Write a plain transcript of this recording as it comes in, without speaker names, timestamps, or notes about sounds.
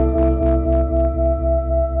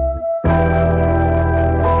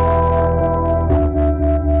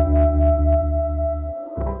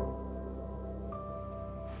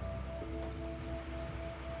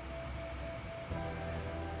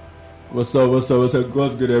What's up? What's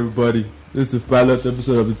good, everybody? This is the pilot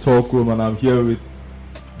episode of the Talk Room, and I'm here with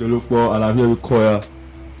Delukbo, and I'm here with Koya.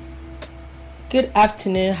 Good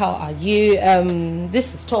afternoon, how are you?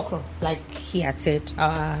 This is Talk Room, like he had said.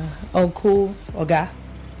 Uncle Oga,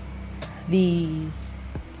 the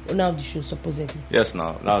owner of the show, supposedly. Yes,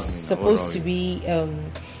 now that's supposed to be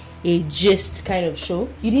a gist kind of show.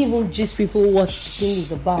 You didn't even gist people what thing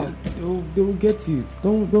is about. They will get it.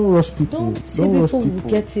 Don't rush people. Don't rush people. Will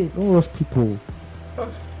get it. Don't rush people.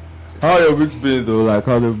 How your week's been though? Like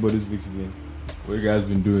how everybody's week's been? What you guys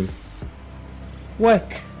been doing?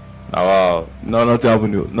 Work. Oh, wow. No, nothing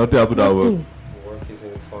happened. Nothing happened at work. Work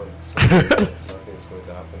isn't fun. So nothing's going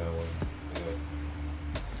to happen at work. You know?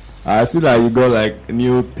 I see that you got like a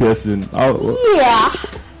new piercing. Yeah.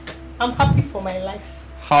 I'm happy for my life.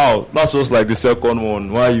 How? That's just like the second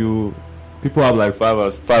one. Why you? People have like five or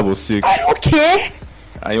six. Okay.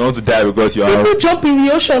 And you want to die because you People jump in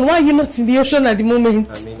the ocean. Why are you not in the ocean at the moment?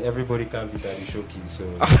 I mean, everybody can't be Daddy Shoki, so.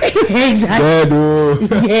 Exactly. Dead, oh.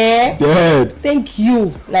 Yeah. Dead. Thank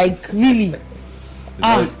you. Like, really.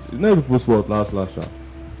 It's not people's fault last year.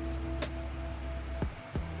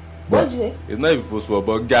 What did you say? It's not even possible,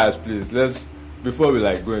 but guys, please, before we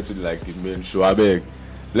like go into the main show, I beg,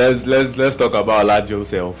 let's talk about Alaji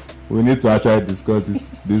himself. We need to actually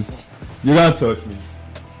discuss this. You can't touch me.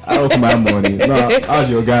 I owe my money. No, how's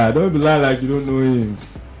your guy? Don't be lying like you don't know him.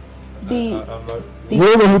 I'm not. You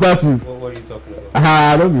don't know who that is? What are you talking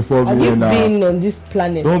about? Don't be for me now. Have you been on this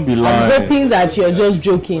planet? Don't be lying. I'm hoping that you're just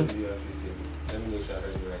joking. What do you actually say? Let me make sure I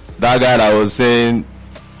heard you right. That guy that was saying,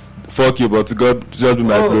 "Fuck you," but to God just be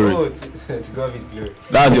my glory. To God be glory.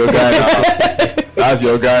 That's your guy now. That's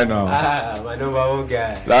your guy now. My number one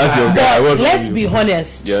guy. That's your guy. What Let's be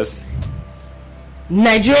honest. Yes.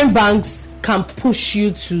 Nigerian banks can push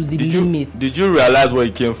you to the limit. Did you realize what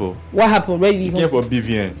he came for? What happened? Where did He came for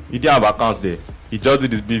BVN. He didn't have accounts there. He just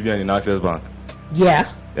did his BVN in Access Bank. Yeah.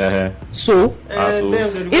 Uh-huh. So? And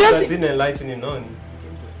then the one that didn't enlighten him on.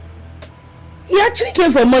 He actually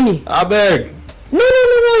came for money. I beg. No.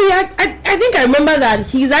 I think I remember that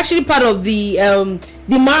he's actually part of the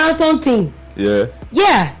marathon thing. Yeah.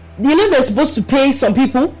 Yeah. You know they're supposed to pay some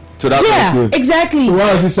people. So that's okay. Exactly. So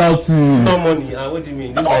why is he shouting? No money. What do you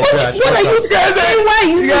mean? This what are you saying? Why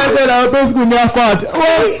is that?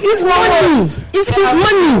 It's money. It's his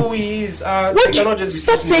money. Who he is?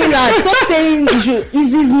 Stop saying that. Stop saying it's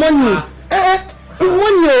his money. It's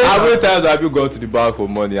money. How many times have you gone to the bank for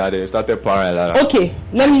money and then started partying like that? Okay,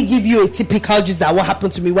 let me give you a typical gist that what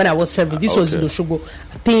happened to me when I was 7. This was in Oshogo.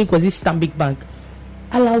 I think it was this Stanbic Bank.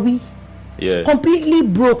 Alawi. Yeah. Completely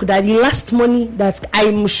broke. That the last money that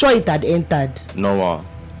I'm sure it had entered. No one.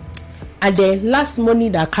 And the last money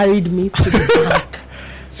that carried me to the bank.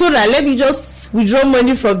 So that let me just withdraw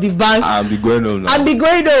money from the bank. I'll be going home now.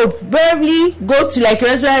 Barely go to like a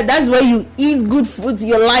restaurant. That's where you eat good food in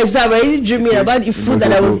your life. So I'm already dreaming about the food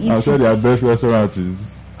that I was eating. I'm sure their best restaurant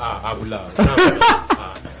is Abula.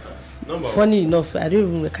 Funny enough, I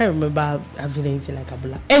can't remember having anything like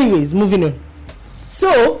Abula. Anyways, moving on.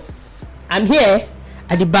 So I'm here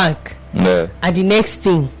at the bank. Yeah. And the next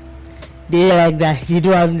thing, they're like that. You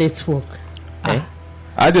don't have network.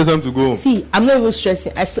 I just want to go. See, I'm not even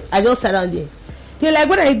stressing. I just sat down there. They're like,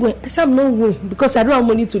 "Where are you going?" I said, "I'm not going because I don't have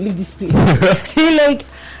money to leave this place." He like,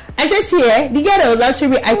 I said, "See, the guy that was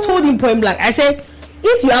answering me, I told him point blank. I said,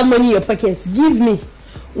 if you have money in your pockets, give me.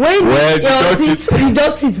 When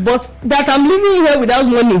deduct it. But that I'm living here without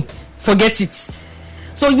money, forget it."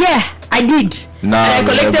 So yeah, I did. And I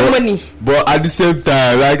collected money. But at the same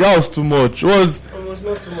time, like that was too much. It's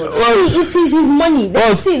not too much. It is his money.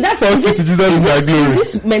 That's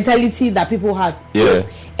this mentality that people have. Yeah. If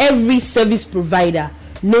every service provider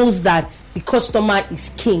knows that the customer is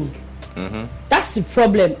king. Mm-hmm. That's the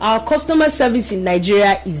problem. Our customer service in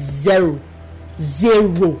Nigeria is zero.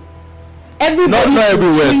 Everybody not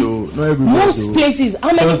everywhere though. Not everywhere. Most places.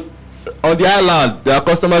 How many? On the island, their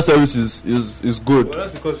customer service is good. Well,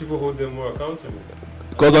 that's because people hold them more accountable.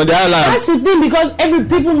 Because on the island, that's the thing. Because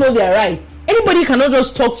people know their right. Anybody cannot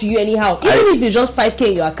just talk to you anyhow. Even if it's just 5k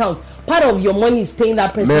in your account, part of your money is paying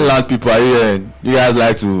that person. Mainland people are here. You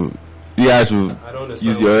guys should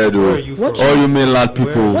use your head. All you mainland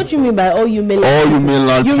people. What do you mean by all you mainland? All you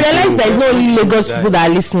mainland people. You realize there's no only Lagos people that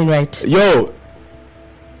are listening, right? Yo.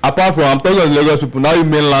 Apart from I'm talking about Lagos people, now you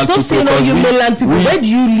mainland people. Stop saying all you mainland people. Where do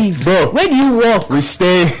you live? Bro, where do you work? We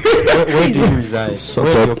stay. Where do you reside? Where's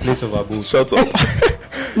your place of abode? Shut up.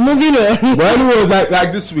 Moving on. But anyways,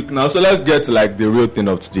 like this week now, so let's get to like the real thing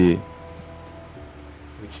of today.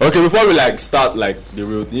 Okay, before we like start like the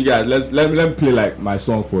real thing, you guys, let me play like my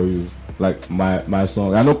song for you, like my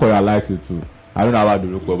song. I know Koya likes it too. I don't know about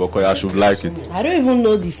Dolupo, but Koya should like it. I don't even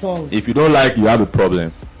know the song. If you don't like it, you have a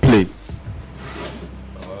problem. Play.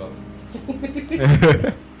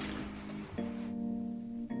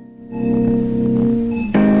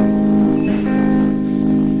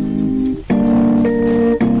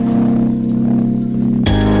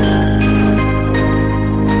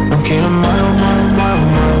 Okay, my.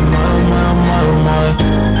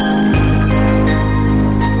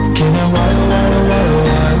 Can I why?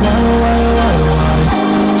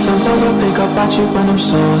 Sometimes I think about you when I'm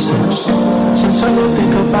sourcing. Sometimes I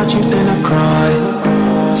think about you, then I cry.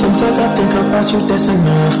 Sometimes I think about you, that's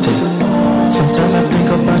enough to. Sometimes I think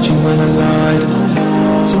about you when I lie.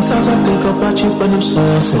 Sometimes I think about you when I'm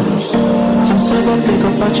sourcing. Sometimes I think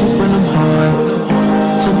about you when I'm high.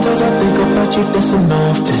 Sometimes I think about you, that's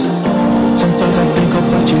enough to. Sometimes I think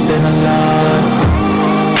about you, then I lie.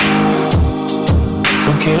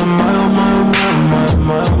 Okay, my.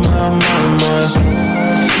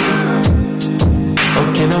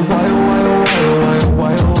 Okay, now why?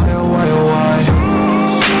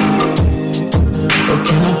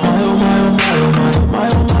 Okay, now my.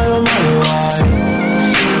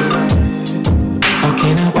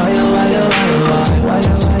 Okay, now why?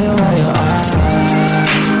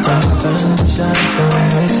 When the sun shines, don't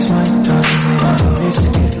waste my time and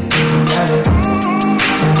risk it, you got it.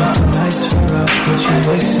 And the lights were up, but you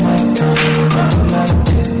waste my time. I like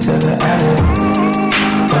it to the attic.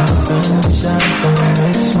 When the sun shines, don't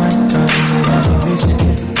waste my time. And risk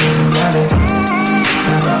it, you got it.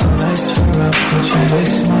 And the lights were up, but you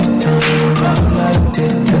waste my time. I liked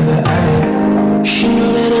it to the attic. She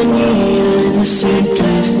knew that I need her in the same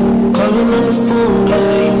place. Calling on the phone,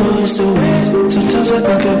 yeah, you know it's a waste. Sometimes I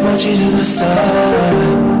think about you to the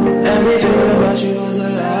side. Everything about you was a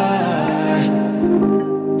lie.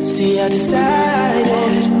 See, I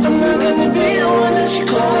decided I'm not gonna be the one that you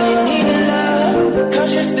call when you need a love.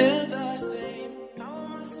 Cause you're still the same. How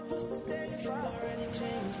am I supposed to stay if I already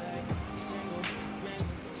changed?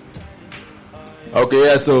 Okay,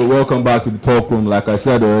 yeah, so welcome back to the talk room. Like I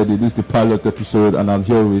said already, this is the pilot episode, and I'm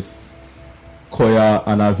here with Koya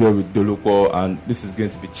and I'm here with Dolupo, and this is going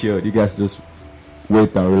to be chilled. You guys just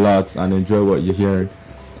wait and relax and enjoy what you're hearing.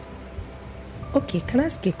 Okay, can I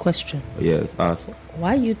ask a question? Yes, ask.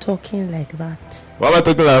 Why are you talking like that? Why am I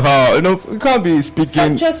talking like how? You know, we can't be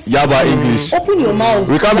speaking Just Yaba English. Open your mouth.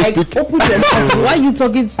 We can't be like, speaking- Open your mouth. Why are you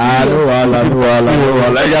talking to I know, Allah, no,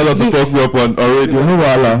 Allah. Like you guys want to talk me up on radio. No,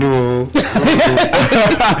 Allah. No.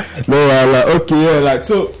 No, Allah. Okay, yeah, like,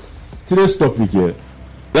 so, today's topic here.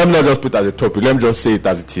 Let me not just put it as a topic. Let me just say it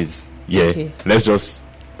as it is. Yeah. Okay. Let's just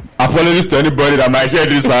apologize to anybody that might hear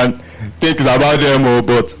this and think it's about them or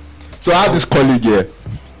but. So I have this colleague here.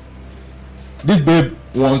 This babe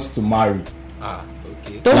wants to marry.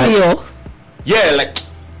 Okay. Don't be off. Yeah, like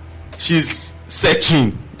she's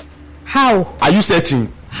searching. How? Are you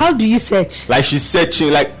searching? How do you search? Like she's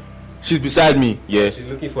searching. Like she's beside me. Yeah. She's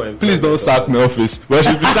looking for employment. Please don't sack me office. But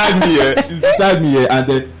she's beside me. Yeah. She's beside me. Yeah. And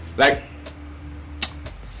then like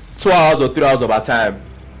 2 hours or 3 hours of her time,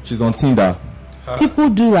 She's on Tinder. People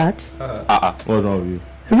do that. What's wrong with you?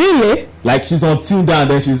 Really? Like, she's on Tinder and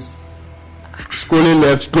then she's scrolling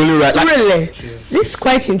left, scrolling right. Like, Really? This is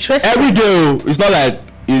quite interesting. every day. Oh, it's not like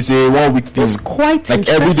it's a 1 week thing. It's quite like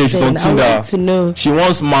interesting. every day she's on I Tinder. want to know. She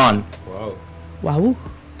wants man. Wow. Wow.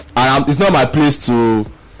 And it's not my place to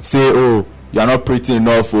say, oh, you're not pretty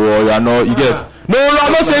enough or you're not. You get. No,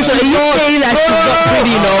 I'm not saying she's not. saying that she's not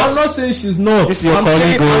pretty enough? I'm not saying she's not. This is your I'm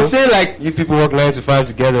colleague. saying like. You people work 9 to 5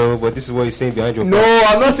 together, but this is what you're saying behind your No,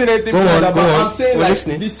 back. I'm not saying anything Go like on, that, go but on. I'm saying We're like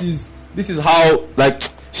listening. this is how like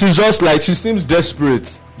she's just like she seems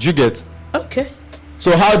desperate. Do you get? Okay.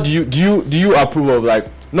 So how do you approve of like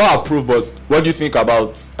not approve but what do you think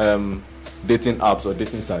about dating apps or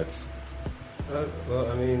dating sites? Well,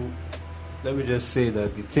 I mean, let me just say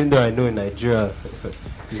that the Tinder I know in Nigeria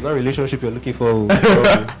is not a relationship you're looking for.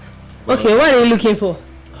 Okay, what are you looking for?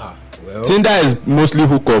 Well, Tinder is mostly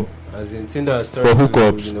hookup. as in Tinder has turned For to,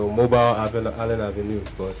 hookups. you know, mobile Allen Avenue,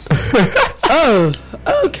 but Oh,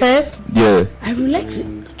 okay. Yeah. I would like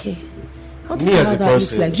to. Okay. How to Me see as how a that looks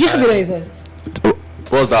person, like? Do you have it on your phone?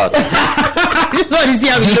 What's that? I just want to see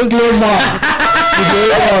how it looks like.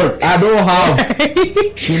 I don't have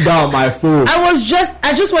Tinder on my phone.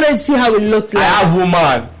 I just wanted to see how it looked I like. have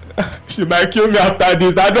woman. She might kill me after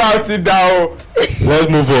this. I don't have Tinder. Oh. Let's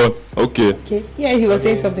move on. Okay. Okay. Yeah, he was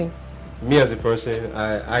saying something. me as a person,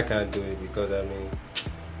 I can't do it because I mean,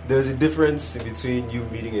 there's a difference between you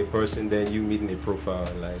meeting a person than you meeting a profile.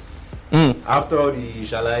 Like after all the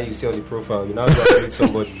shalai you see on the profile, you now got to meet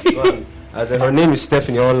somebody. As in, her name is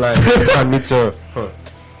Stephanie online. You can't meet her. Huh.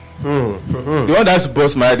 The one that's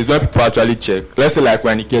bust my head is when people actually check. Let's say like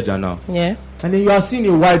when Ikeja now. Yeah. And then you are seeing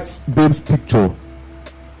a white babe's picture.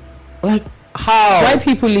 Like how? White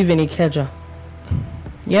people live in Ikeja.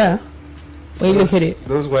 Yeah. When you look at it.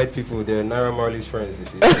 Those white people, they're Naira Marley's friends.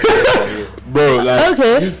 If you Bro, like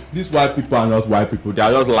Okay. these white people are not white people. They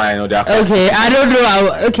are just lying on their Okay. I don't know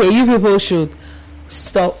how. Okay, you people should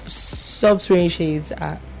stop throwing shades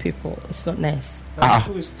at people. It's not nice.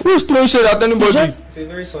 Who's throwing shade at anybody? It's a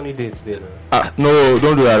very sunny day today now. No,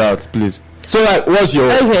 don't do that out, please. So like, what's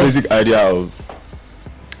your Okay. basic idea of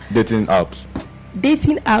dating apps?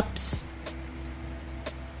 Dating apps.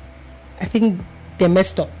 I think they're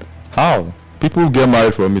messed up. How? People get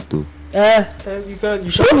married from it too. You can't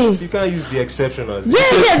use the exception as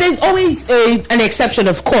Yeah, there's always an exception,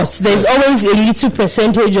 of course. There's always a little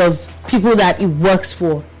percentage of people that it works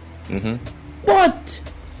for. But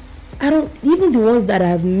I don't, even the ones that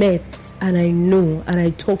I've met and I know and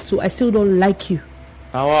I talk to, I still don't like you.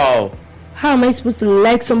 Oh, wow. How am I supposed to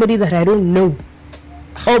like somebody that I don't know?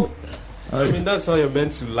 Oh, I mean, that's how you're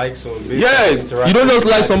meant to like someone. Yeah, you don't just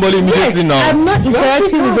like somebody immediately yes, now. I'm not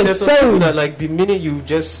interacting with There's a some people phone. that like the minute you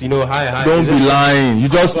just hi. Don't you be just- lying. You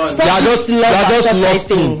just Stop they are just this love at first lost sight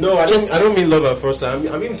thing. in. No, I Just- don't mean love at first sight.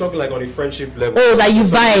 I'm even talking like on a friendship level. Oh, that you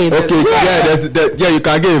vibe. Okay, Yeah. yeah, you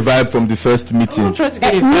can get a vibe from the first I'm meeting. not trying to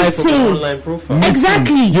get a Me vibe from too. an online profile.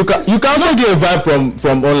 Exactly. You can also get a vibe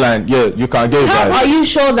from online. Yeah, you can get a How are vibe. you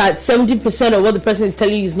sure that 70% of what the person is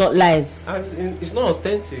telling you is not lies? It's not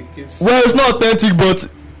authentic. It's Well, it's not authentic, but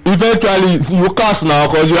eventually you cast now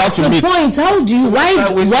because you have to The meet. point? How do you? Why?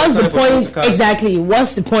 why waste What's your the time for someone point? to cast? Exactly.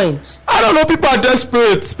 What's the point? I don't know. People are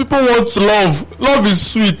desperate. People want love. Love is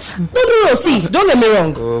sweet. No. See, don't get me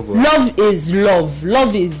wrong. Oh, boy. Love is love.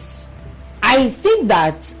 Love is. I think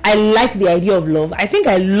that I like the idea of love. I think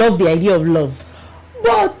I love the idea of love.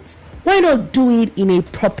 But why not do it in a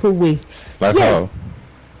proper way? Like Yes. how?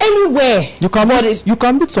 Anywhere. You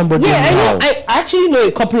can meet somebody. Yeah, I now. know. I actually know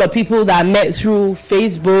a couple of people that I met through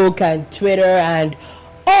Facebook and Twitter and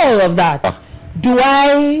all of that. Do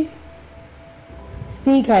I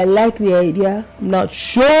think I like the idea? I'm not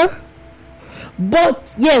sure.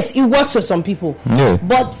 But yes, it works for some people. Yeah.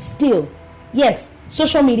 But still, yes,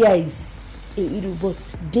 social media is a little, but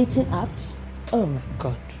dating apps, oh my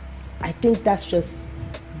god. I think that's just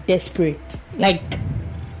desperate. Like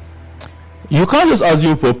You can't just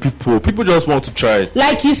assume for people. People just want to try it.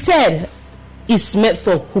 like you said, it's meant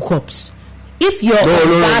for hookups. If you're No, on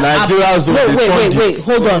no, that app, Nigerians don't respond wait,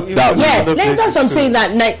 hold on. That- Yeah, other that's what I'm places saying. too.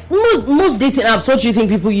 That like most dating apps, what do you think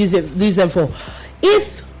people use them for?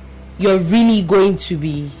 If you're really going to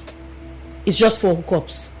be, it's just for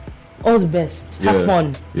hookups. All the best. Have Yeah,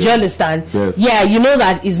 fun. Do you yeah. understand? Yes. Yeah, you know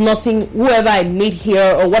that is nothing. Whoever I meet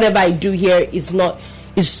here or whatever I do here is not.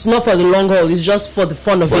 It's not for the long haul. It's just for the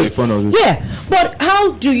fun of For it. the fun of it. Yeah, but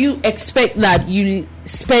how do you expect that you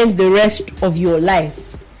spend the rest of your life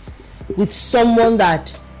with someone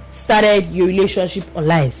that started your relationship on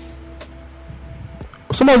lies?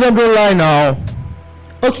 Some of them don't lie now.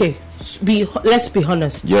 Okay, let's be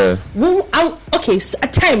honest. Yeah. Well, okay, so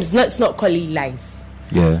at times let's not call it lies.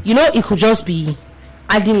 Yeah. You know, it could just be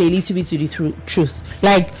adding a little bit to the truth.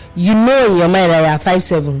 Like, you know in your mind that you are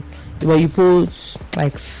 5'7", but you put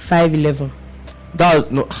like 5'11".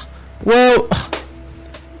 That no. Well,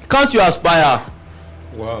 can't you aspire?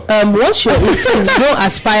 Wow. Once you're 18, you don't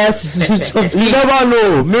aspire to do something. You never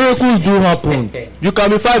know. Miracles do happen. You can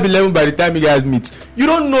be 5'11" by the time you guys meet. You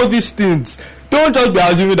don't know these things. Don't just be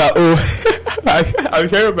assuming that. Oh, I'm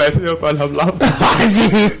hearing myself and I'm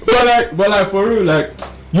laughing. but like for real, like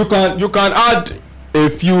you can add a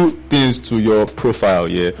few things to your profile,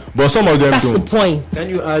 yeah. But some of them That's the don't. point. Can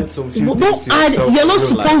you add some few Don't things to add. yourself You're in not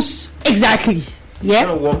real life? supposed. Exactly. You Yeah.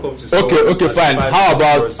 can't walk up to someone Okay, as a fine. 5'11" How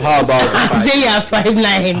about person how and say, about "I'm Say you are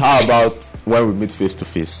 5'9". how about when we meet face to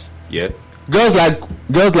face? Yeah. Girls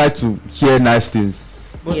like to hear nice things.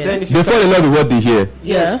 But Yeah. then if you They fall in love with what they hear.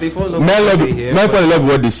 yes, Yeah. they fall in love Men with love what they hear, men but fall in love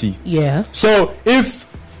with what they see. Yeah. So if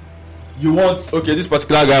you want, okay, this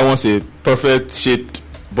particular guy wants a perfect shaped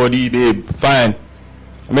body, babe, fine,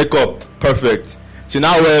 makeup, perfect. She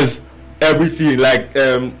now wears everything like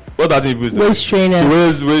what that thing is. Waist trainer. She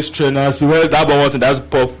wears waist trainer. She wears that one thing that's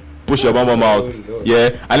push your bum out. no. Yeah,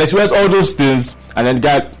 and then she wears all those things, and then the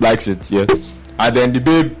guy likes it. Yeah, and then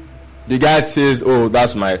the guy says, "Oh,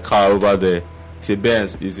 that's my car over there. It's a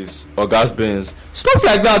Benz. It's his August Benz." Stuff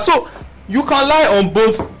like that. So you can lie on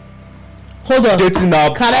both Hold on. dating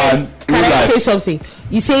app Can and I real life. say something?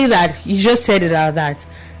 You say that you just said it out that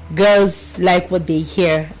girls like what they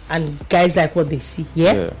hear and guys like what they see.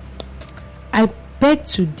 Yeah. Yeah. I beg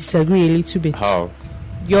to disagree a little bit. How?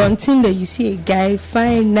 you're on Tinder, you see a guy,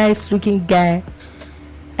 fine, nice looking guy,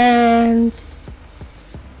 and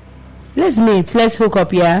let's meet, let's hook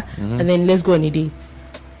up, yeah, and then let's go on a date.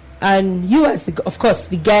 And you, as of course,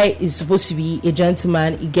 the guy is supposed to be a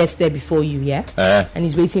gentleman. He gets there before you, yeah, and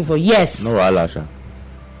he's waiting for yes. No, Alasha.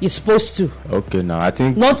 You're supposed to. Okay, now I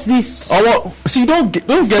think not this. Oh, well, see, don't get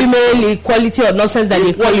female equality or nonsense that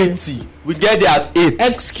they call it. We get there at 8.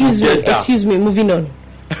 Excuse me. Moving on.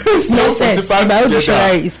 It's nonsense. My own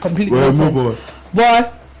dictionary is completely nonsense.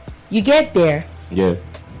 But you get there, yeah,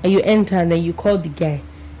 and you enter, and then you call the guy,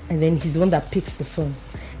 and then he's the one that picks the phone.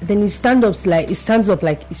 And then he stands up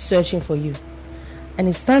like he's searching for you, and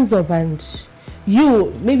he stands up, and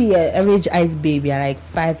you maybe an average eyes baby are like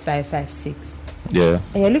 5'5", 5'6". Yeah.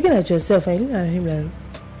 And you're looking at yourself and you're looking at him like,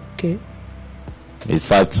 okay. He's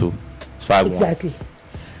 5'2". 5'1". Exactly.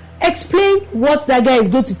 Explain what that guy is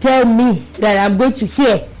going to tell me that I'm going to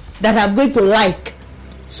hear, that I'm going to like.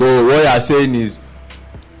 So what you're saying is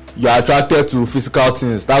you're attracted to physical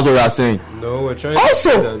things. That's what you're saying. No, we're trying.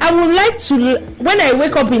 Also, I would like to, when I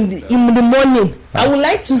wake up in the morning, I would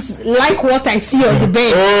like to like what I see on the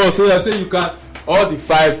bed. Oh, so you're saying you can all the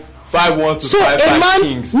 5'1" to 5'5"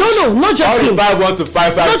 kings. No, not just all him. the 5'1" to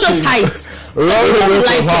 5'5" not kings. just height.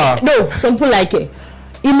 Some people like it.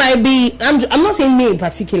 It might be. I'm not saying me in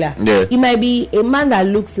particular. Yeah. It might be a man that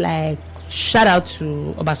looks like. Shout out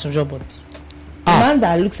to Obasanjo, but a man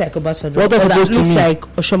that looks like Obasanjo. What does that looks mean? like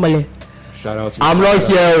Oshomole. Shout out to. I'm not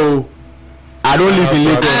here. I don't live in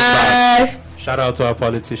Lagos. Shout out to our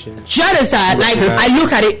politicians. Do you understand? Like, I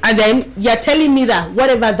look at it, and then you're telling me that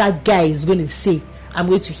whatever that guy is going to say, I'm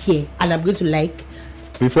going to hear and I'm going to like.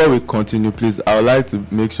 Before we continue, please, I would like to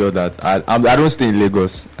make sure that I don't stay in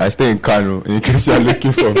Lagos. I stay in Kano, in case you are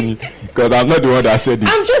looking for me, because I'm not the one that said it.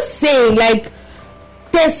 I'm just saying, like,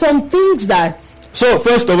 there's some things that. So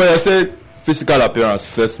first of all, I said physical appearance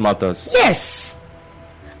first matters. Yes,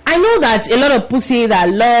 I know that a lot of people say that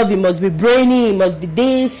love, it must be brainy, it must be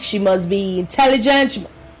this, she must be intelligent.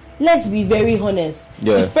 Let's be very honest.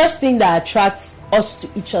 Yeah. The first thing that attracts us to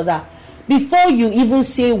each other, before you even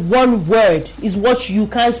say one word, is what you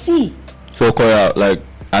can see. So Koya, like,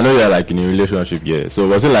 I know you're like in a relationship, yeah. So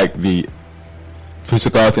was it like the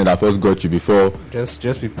physical thing that first got you before?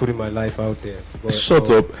 Just be putting my life out there. But, Shut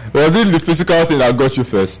up. Was it the physical thing that got you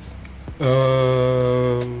first?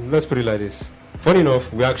 Let's put it like this. Funny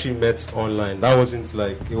enough, we actually met online. That wasn't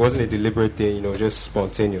like, it wasn't a deliberate thing, just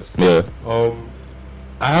spontaneous. Yeah.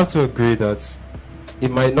 I have to agree that it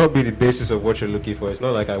might not be the basis of what you're looking for. It's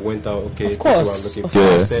not like I went out, okay, this is what I'm looking for.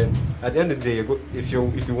 Yeah. Then at the end of the day, if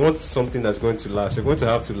you want something that's going to last, you're going to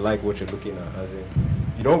have to like what you're looking at. As in,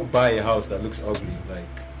 you don't buy a house that looks ugly. Like,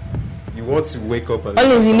 you want to wake up and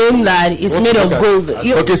all of the name that it's made of gold.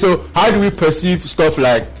 Okay, so how do we perceive stuff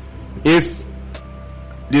like if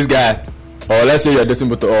this guy, or let's say you're dating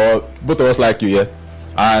both of us like you, yeah,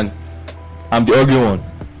 and I'm the ugly one,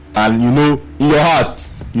 and in your heart,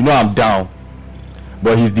 I'm down,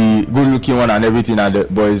 but he's the good-looking one and everything, and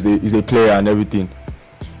but he's a player and everything.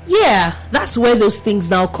 Yeah, that's where those things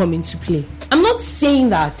now come into play. I'm not saying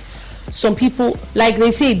that some people, like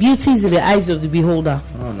they say, beauty is in the eyes of the beholder.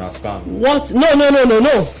 Oh, no, scam. What?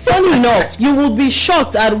 No. Funny enough, you would be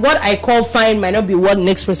shocked at what I call fine might not be what the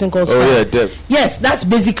next person calls fine. Oh yeah, def. Yes, that's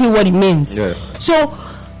basically what it means. Yeah. So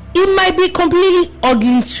it might be completely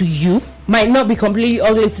ugly to you, might not be completely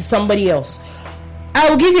ugly to somebody else. I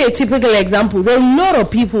will give you a typical example. There are a lot of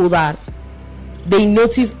people that they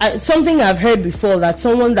notice something I've heard before, that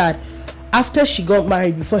someone that after she got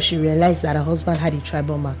married, before she realized that her husband had a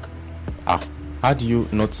tribal mark. How do you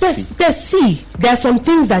not see? There are some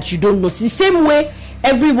things that you don't notice. The same way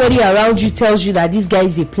everybody around you tells you that this guy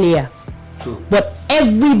is a player. True. But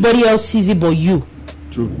everybody else sees it but you.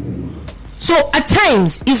 True. So at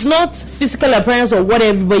times, it's not physical appearance or what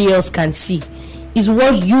everybody else can see. It's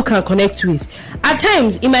what you can connect with. At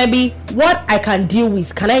times, it might be what I can deal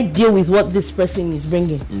with. Can I deal with what this person is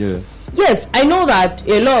bringing? Yeah. Yes, I know that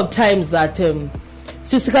a lot of times that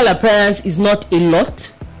physical appearance is not a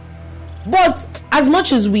lot. But as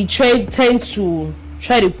much as we tend to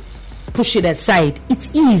try to push it aside,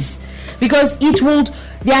 it is. Because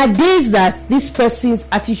there are days that this person's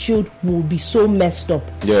attitude will be so messed up.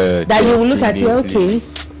 Yeah. That you will look at it, okay,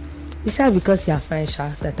 it's not because you're fine,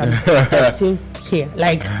 that I'm still here.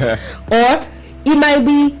 Like, or it might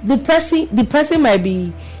be the person might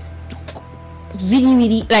be really,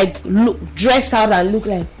 really like dress out and look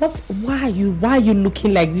like, why are you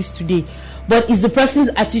looking like this today? But it's the person's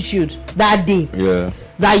attitude that day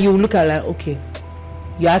that you look at like, okay,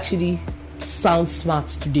 you actually sound smart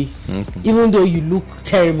today, even though you look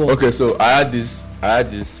terrible. Okay, so I had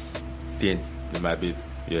this thing with my babe.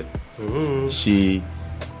 Yeah. She.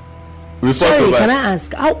 We Sorry, talked about. can I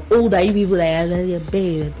ask, how old are you people that are like,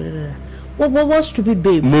 babe? Blah, blah, blah. What stupid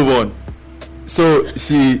babe? Move on. So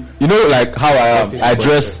she, you know, like how I am.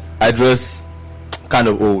 I dress kind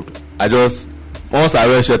of old. I just once I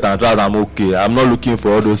wear shirt and trousers, I'm okay. I'm not looking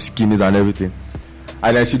for all those skinnies and everything.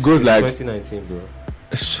 And then she goes like, 2019, bro.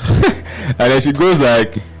 and then she goes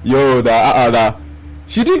like, yo, that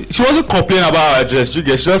she wasn't complaining about her dress. You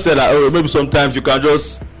get, she just said like, oh, maybe sometimes you can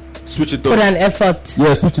just switch it Put up. an effort.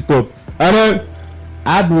 Yeah, switch it up. And then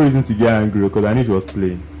I had no reason to get angry because I knew she was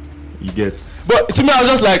playing. You get. But to me, I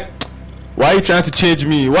was just like, why are you trying to change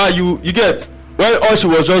me? Why are you get? Well, all she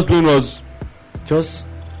was just doing was just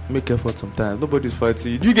make effort sometimes. Nobody's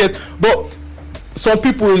fighting. You get. But some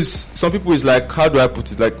people is like, how do I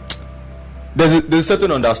put it? Like, there's a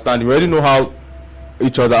certain understanding. We already know how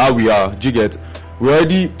each other, how we are. Do you get?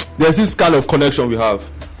 There's this kind of connection we have,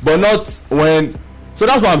 but not when. So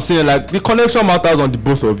that's what I'm saying. Like, the connection matters on the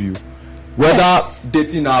both of you, whether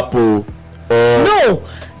dating app or No,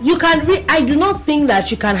 you can. I do not think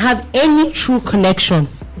that you can have any true connection.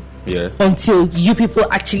 Yeah. Until you people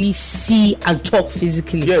actually see and talk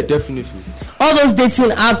physically. Yeah, definitely. All those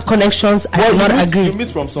dating app connections, I do not agree. You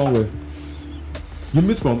meet from somewhere.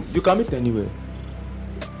 You can meet anywhere.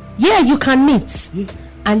 Yeah, you can meet,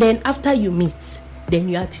 and then after you meet, then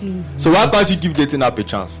you actually. So why can't you give dating app a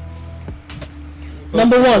chance?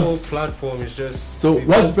 Number The one. whole platform is just. So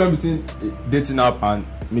what's the difference between dating app and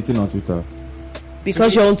meeting on Twitter?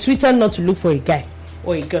 Because you're on Twitter not to look for a guy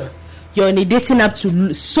or a girl. You're on a dating app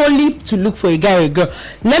solely to look for a guy or a girl.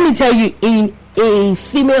 Let me tell you, in a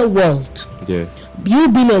female world, Yeah. you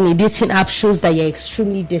being on a dating app shows that you're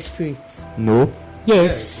extremely desperate. No. Yeah, it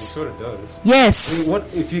Yes. sort of does. Yes. I mean, what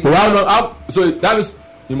if you? So why not? So that means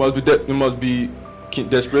it must be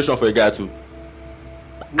desperation for a guy too.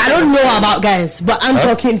 I don't know about guys, but I'm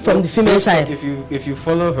talking from the female Based on- side. If you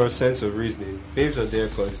follow her sense of reasoning, babes are there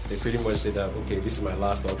because they pretty much say that okay, this is my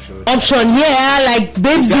last option. Option, yeah, like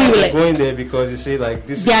babes do Guys are like going there because they say like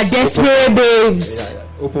this. they are is desperate babes.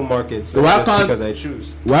 Open markets. So why Just can't- because I choose.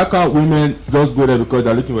 Why can't women just go there because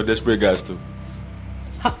they're looking We're desperate guys too.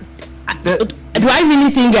 Do I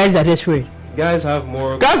really think guys are desperate? Guys have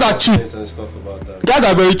more. Guys are cheap. confidence and stuff about that. Guys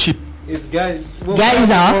are very cheap. It's guys. Well, Guys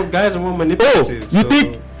are? Guys are more Oh, manipulative.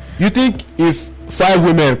 you think if 5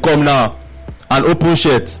 women come now and open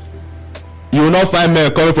shirt, you will not find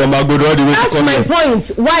men coming from Agodo all the way to That's come my here? point.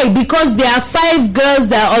 Why? Because there are 5 girls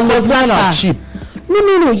that are on the Men are platter. cheap.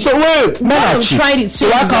 No. So wait, men What are I'm cheap. trying to say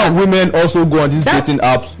So why is can't that- women also go on these That- dating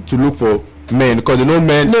apps to look for men? Because they know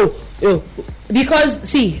men. No. Because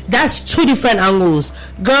see, that's 2 different angles.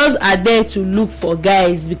 Girls are there to look for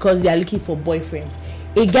guys because they are looking for boyfriends.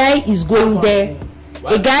 A guy is going there.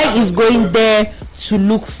 A guy is going there to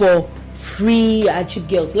look for free and cheap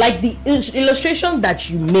girls. Like the illustration that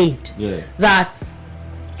you made. Yeah. That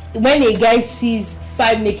when a guy sees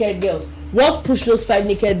 5 naked girls, what pushed those 5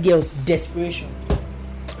 naked girls? Desperation.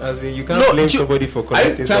 As in, you can't No, blame you- somebody for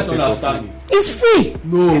collecting something for free. It's free.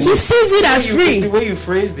 No. He sees it as It's the free. way you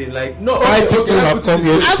phrased it, like No, five okay, people okay, have let's come put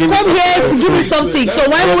here. this- I've give me come something here for to give free. me something, so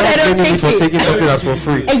why You're would I not not blaming me take for taking it? something that's for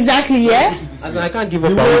free. Exactly, yeah. As in, I can't give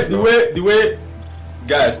up. The way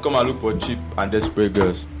guys come and look for cheap and desperate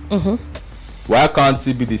girls. Why can't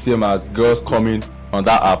it be the same as girls coming on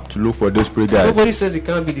that app to look for desperate guys? Nobody says it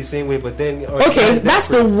can't be the same way, but then Okay, guys that's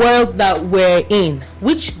the desperate. world that we're in.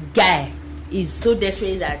 Which guy is so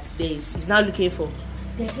desperate that he's now looking for?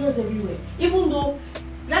 There are girls everywhere. Even though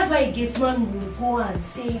that's why a gatesman will go and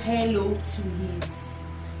say hello to his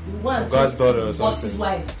God's daughter or his boss's something.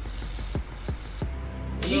 wife.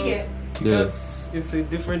 She get It's a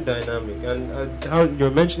different dynamic, and how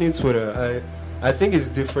you're mentioning Twitter, I think it's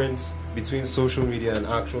different between social media and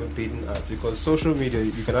actual dating apps, because social media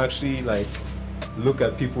you can actually like look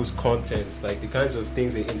at people's contents, like the kinds of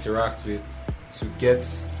things they interact with, to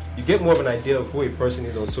get more of an idea of who a person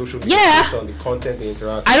is on social media Yeah. based on the content they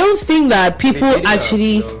interact I don't think that with. people Dating app,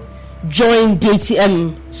 actually you know, join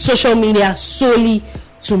dating social media solely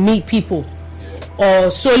to meet people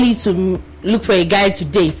or solely to look for a guy to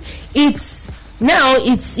date. It's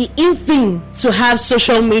the in thing to have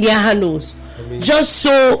social media handles, mean, just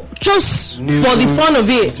news, for the fun of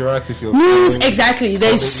it. interact with your News, friends, exactly.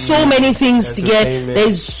 There's comedy, so many things to get. entertainment,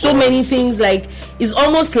 There's so many sports. things. Like, it's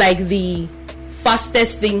almost like the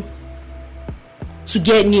fastest thing to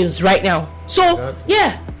get news right now. So Exactly.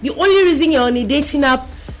 yeah, the only reason you're on a dating app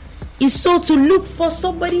is so to look for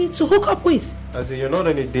somebody to hook up with. As in, you're not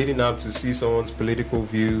on a dating app to see someone's political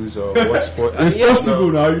views or what sport. It's possible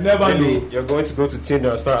now. You never know. You're going to go to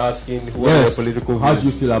Tinder and start asking who are their political views. How do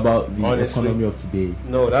you feel about the Honestly. economy of today?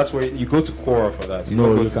 No, that's where you go to Quora for that.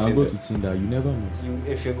 No, don't you can Tinder. go to Tinder. You never know.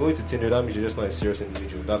 If you're going to Tinder, that means you're just not a serious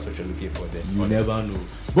individual. That's what you're looking for there. You honestly. never know.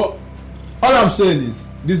 But all I'm saying is,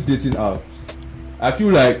 this dating apps, I feel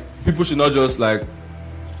like people should not just like,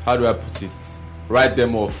 how do I put it, write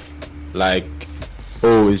them off like,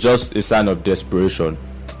 oh, it's just a sign of desperation.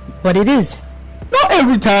 But it is. Not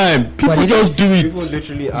every time. People But it just is. do it. People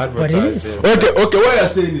literally But advertise it is. them. Okay, what you're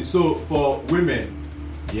saying is, so for women,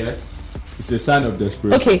 yeah, it's a sign of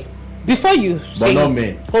desperation. Okay, before you But say, not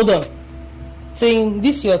men. hold on. Saying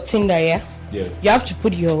this your Tinder, yeah? Yeah. You have to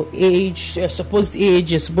put your age, your supposed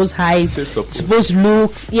age, your supposed height, Say supposed. supposed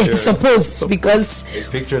looks. Yeah, Yeah. supposed because A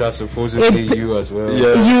picture that's supposedly A- you as well.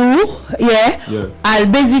 Yeah. you, yeah, Yeah. are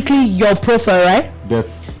basically your profile, right?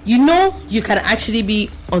 Def. You know, you can actually be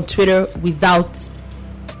on Twitter without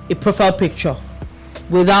a profile picture,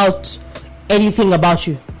 without anything about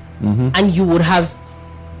you, and you would have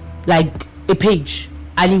like a page,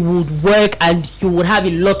 and it would work, and you would have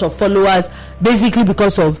a lot of followers, basically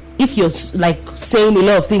because of if you're like saying a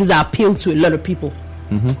lot of things that appeal to a lot of people.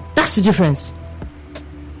 That's the difference.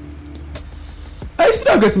 I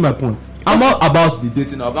still not getting my point. I'm not about the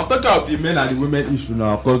dating app. I'm talking about the men and the women issue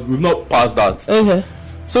now, because we've not passed that. Okay.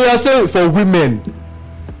 So you're saying for women,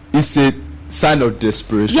 it's a sign of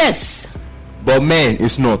desperation. Yes, But men,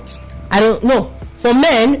 it's not. I don't know. For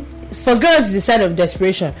men, for girls, it's a sign of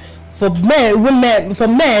desperation. For men, for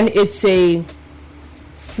men, it's a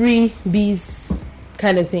freebies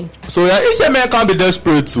kind of thing. So you say men can't be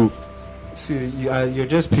desperate too. See, you're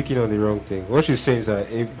just picking on the wrong thing. What you're saying is that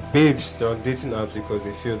babes, they're on dating apps because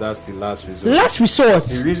they feel that's the last resort. Last resort.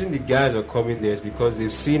 The reason the guys are coming there is because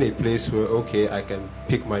they've seen a place where, okay, I can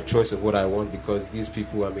pick my choice of what I want because these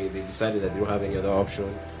people, I mean, they decided that they don't have any other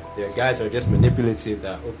option. Their guys are just manipulative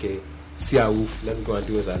that, okay, see a wolf, let me go and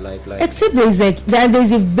do as I like. Except there's a very That's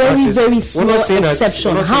just- very we're small not saying that-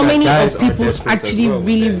 exception. we're not How saying that many guys of are people desperate as actually well,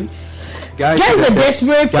 really? man. Guys show are their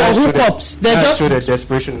desperate for guys show their- hookups. They're guys just- show their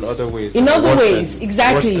desperation in other ways. In other Worse ways, than-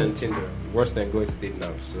 exactly. Worse than Tinder. Worse than going to dating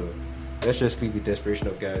apps. So let's just leave the desperation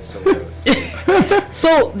of guys somewhere else.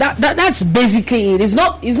 So that's basically it. It's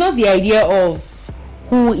not the idea of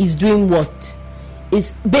who is doing what.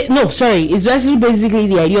 It's it's actually basically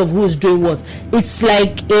the idea of who is doing what. It's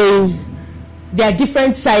like there are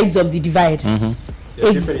different sides of the divide. There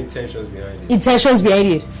are different intentions behind it. Intentions behind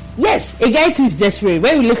it. Yes, a guy too is desperate.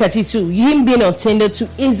 When we look at it too, him being on Tinder too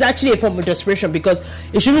is actually a form of desperation because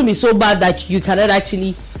it shouldn't be so bad that you cannot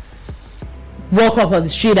actually walk up on the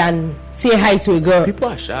street and say hi to a girl. People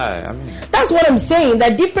are shy. I mean, That's what I'm saying.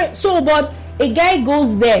 That different. So, but a guy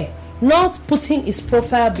goes there, not putting his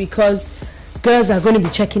profile because girls are going to be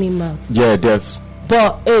checking him out. yeah, def.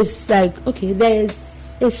 But it's like, okay, there's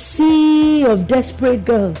a sea of desperate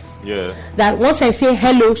girls Yeah. that once I say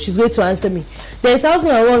hello, she's going to answer me. There are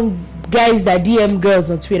 1,001 guys that DM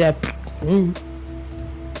girls on Twitter.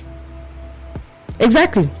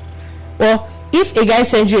 Exactly. Or if a guy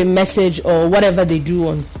sends you a message or whatever they do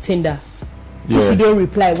on Tinder, if Yeah. you don't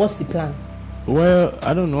reply, what's the plan? Well,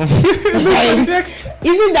 I don't know. Like,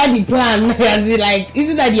 isn't that the plan? As in, like,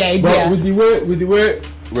 isn't that the idea? But with the way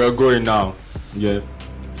we're going now, yeah.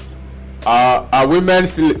 Are women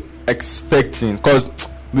still expecting? Because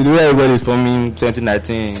with the way everybody's forming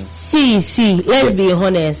 2019, See, let's be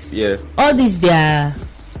honest. yeah. All these, they are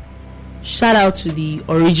shout out to the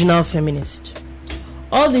original feminist.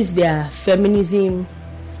 All this, they are feminism,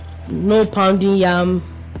 no pounding yam,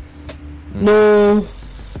 no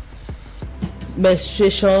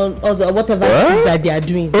menstruation, or whatever it is that they are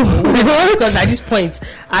doing. Because at this point,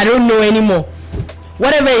 I don't know anymore.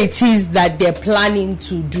 Whatever it is that they're planning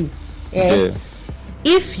to do. Yeah.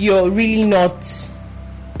 If you're really not,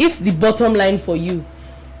 if the bottom line for you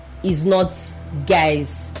is not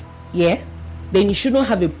guys, yeah, then you shouldn't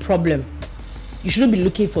have a problem. You shouldn't be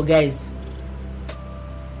looking for guys.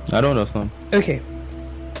 I don't understand. Okay.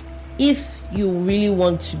 If you really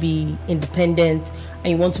want to be independent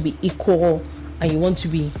and you want to be equal and you want to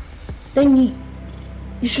be, then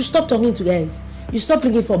you should stop talking to guys. You stop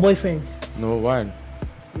looking for boyfriends. No, why?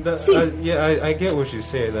 See. I get what she's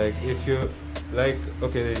saying. Like, if you're like,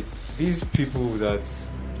 okay, these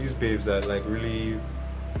babes that like really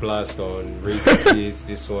blast on raising kids,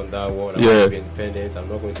 this one, that one, I'm going to be independent, I'm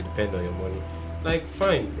not going to depend on your money. Like,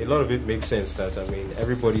 fine, a lot of it makes sense that, I mean,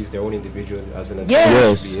 everybody's their own individual as an adult.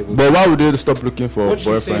 Yes. To be able But why would they stop looking for a what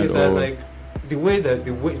she's saying boyfriend? is that, Or like, the way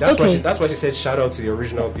that's Okay. that's why she said shout out to the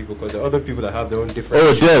original people, because there are other people that have their own different. Oh,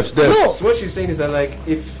 issues. Devs. No, So what she's saying is that, like,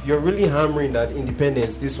 if you're really hammering that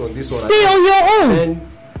independence, this one, stay on your own.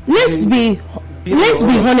 then Let's be be on let's your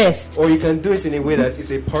be own. honest. Or you can do it in a way that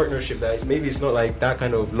it's a partnership, that maybe it's not like that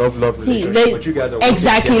kind of love See, relationship, they- but you guys are working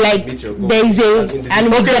exactly together to like meet your goal there is as a individuals.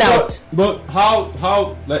 and we get out. But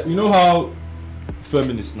how like you know how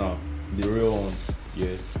feminists now, the real ones, yeah,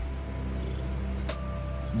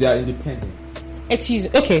 they are independent. Excuse.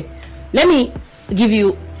 Okay, let me give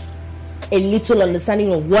you a little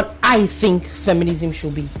understanding of what I think feminism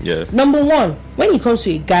should be. Yeah. Number one, when it comes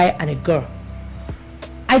to a guy and a girl,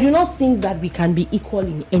 I do not think that we can be equal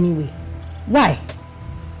in any way. Why?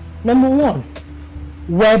 Number one,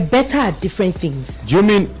 we're better at different things. Do you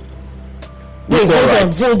mean? Wait, equal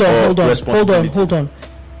rights hold or on. responsibilities?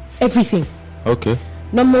 Everything. Okay.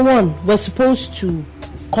 Number one, we're supposed to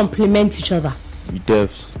complement each other.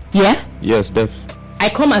 Devs. Yeah? Yes, devs. I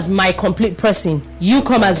come as my complete person, you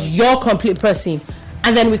come as your complete person,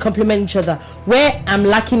 and then we complement each other. Where I'm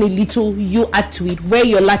lacking a little, you add to it. Where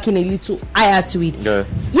you're lacking a little, I add to it. Yeah.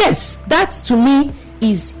 Yes, that to me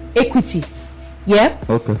is equity. Yeah?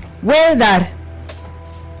 Okay. Where that,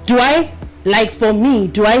 do I, like for me,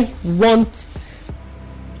 do I want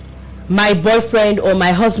my boyfriend or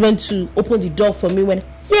my husband to open the door for me when,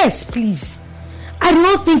 yes, please. I do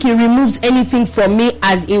not think it removes anything from me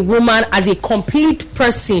as a woman, as a complete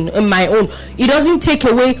person in my own. It doesn't take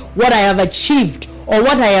away what I have achieved or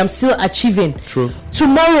what I am still achieving. True.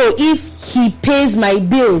 Tomorrow, if he pays my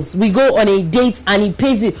bills, we go on a date and he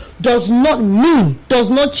pays it, does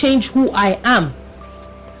not change who I am.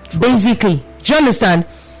 Basically. Do you understand?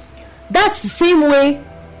 That's the same way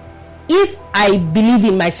if I believe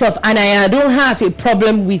in myself and I don't have a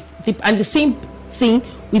problem with and the same thing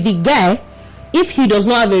with the guy, if he does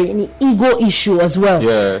not have any ego issue as well.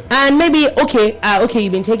 Yeah. And maybe okay,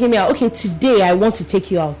 you've been taking me out. Okay, today I want to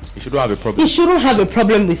take you out. You shouldn't have a He problem. shouldn't have a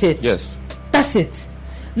problem with it. Yes. That's it.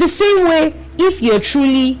 The same way, if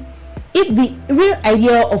the real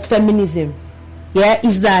idea of feminism, yeah,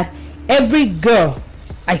 is that every girl,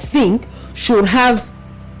 I think, should have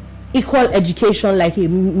equal education like a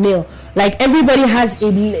male. Like everybody has a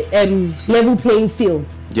level playing field.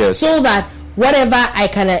 Yes. So that whatever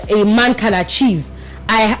a man can achieve,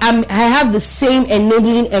 I have the same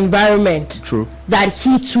enabling environment. True. That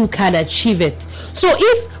he too can achieve it. So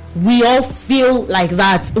if we all feel like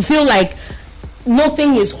that, feel like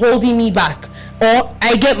nothing is holding me back, or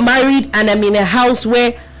I get married and I'm in a house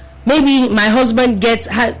where maybe my husband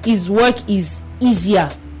his work is easier.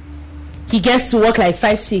 He gets to work like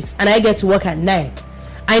 5-6 and I get to work at 9.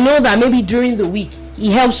 I know that maybe during the week he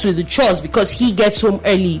helps with the chores because he gets home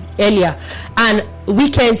earlier, and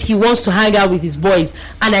weekends he wants to hang out with his boys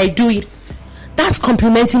and I do it. That's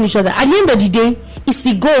complementing each other. At the end of the day, it's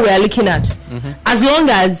the goal we are looking at. Mm-hmm. As long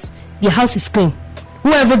as the house is clean,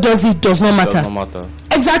 whoever does it does not matter. Does not matter.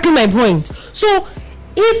 Exactly my point. So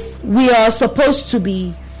if we are supposed to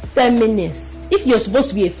be feminists, if you're supposed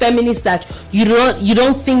to be a feminist, that you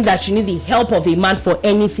don't think that you need the help of a man for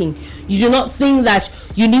anything, you do not think that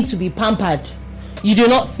you need to be pampered, you do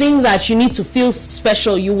not think that you need to feel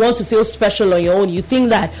special, you want to feel special on your own, you think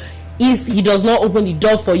that if he does not open the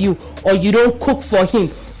door for you, or you don't cook for him,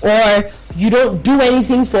 or you don't do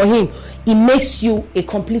anything for him, it makes you a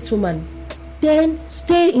complete woman, then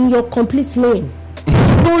stay in your complete lane.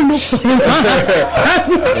 Don't look for him.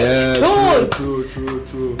 Yeah, Don't.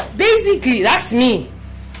 True. Basically, that's me.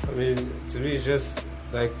 I mean, to me, it's just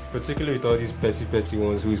like, particularly with all these petty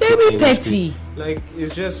ones who's Very petty. Like,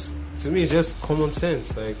 it's just, to me, it's just common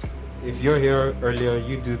sense. Like, if you're here earlier,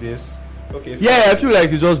 you do this. Okay. Yeah, I feel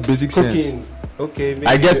like it's just basic sense. Cooking. Okay, maybe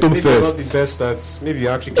I get them maybe you're first. not the best at. Maybe you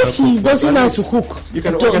actually can't If he cook, but doesn't at know how least to cook, you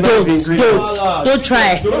can don't organize the ingredients. don't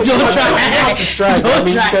try. Don't have to try. try. I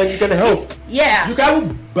mean, you can help. Yeah. You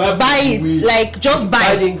can buy it. Like, just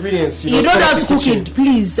Buy the buy. ingredients. You don't know how to cook it,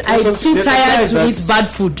 please. I'm There's too some tired guys to that's- eat bad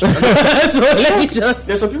food. So let me just.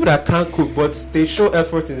 There's some people that can't cook, but they show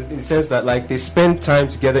effort in the sense that, like, they spend time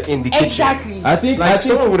together in the kitchen. Exactly. I think Like,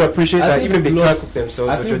 someone would appreciate I that, think even if they we've can't lost- cook themselves,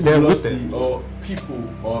 I but think you're we there with lost them. or people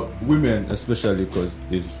or women especially, because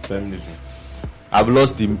it's feminism. I've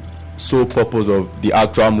lost the sole purpose of the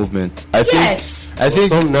actual movement. I Yes. think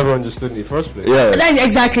Some never understood in the first place. yeah. That's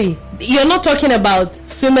exactly. You're not talking about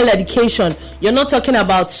female education. You're not talking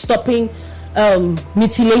about stopping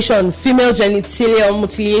mutilation, female genital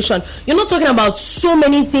mutilation. You're not talking about so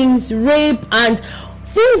many things, rape and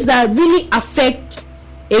things that really affect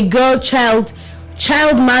a girl, child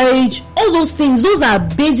marriage, all those things. Those are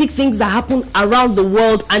basic things that happen around the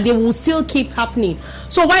world and they will still keep happening.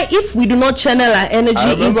 So why, if we do not channel our energy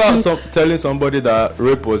I remember into telling somebody that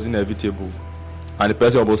rape was inevitable, and the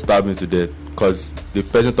person almost stabbed me to death because the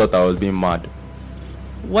person thought I was being mad.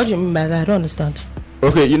 what do you mean by that? I don't understand.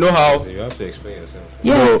 Okay, you know how So you have to explain yourself.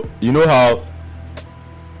 Yeah. you know how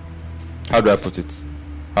do I put it?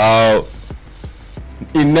 How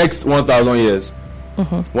in next 1,000 years,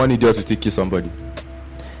 one idiot will still kill somebody.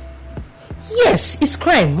 Yes, it's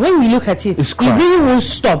crime. When we look at it, It's crime. it really won't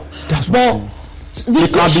stop. But the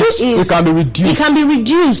issue is It can be reduced. it can be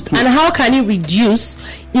reduced. And how can it reduce?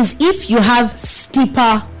 Is if you have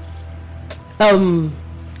steeper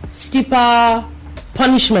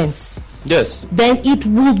punishments, Yes. then it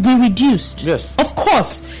would be reduced. Yes. Of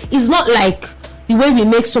course, it's not like the way we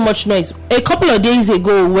make so much noise. A couple of days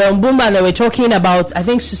ago, we were on Boomba and they were talking about, I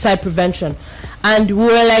think, suicide prevention, and we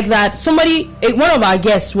were like that. One of our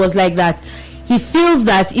guests was like that. He feels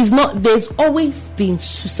that it's not. There's always been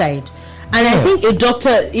suicide, and I think a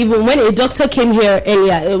doctor, even when a doctor came here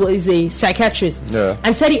earlier, it was a psychiatrist, Yeah.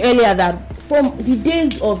 and said it earlier that from the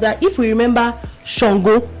days of that, if we remember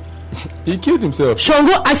Shango. He killed himself.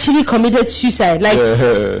 Shango actually committed suicide. Like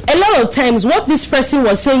Yeah. a lot of times, what this person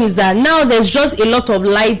was saying is that now there's just a lot of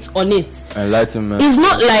light on it. Enlightenment. It's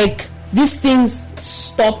not like these things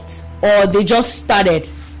stopped or they just started.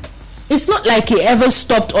 It's not like it ever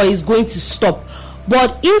stopped or is going to stop.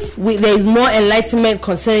 But if there is more enlightenment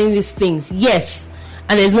concerning these things, yes,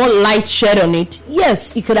 and there's more light shed on it,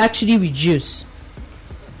 yes, it could actually reduce.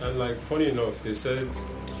 And like, funny enough, they said,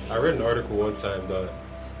 I read an article one time that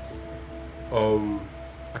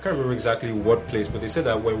I can't remember exactly what place, but they said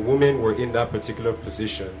that when women were in that particular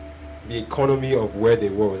position, the economy of where they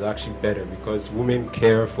were was actually better because women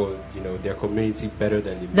care for their community better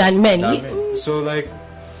than Men. So like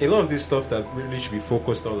a lot of this stuff that really should be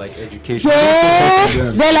focused on, like education.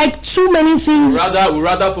 Yeah, there are like too many things. We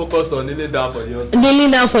rather focus on kneeling down for the husband.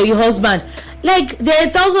 Kneeling down for your husband. Like there are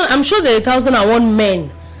 1,000. I'm sure there are 1,001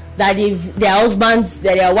 men that their husbands,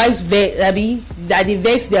 that their wives that they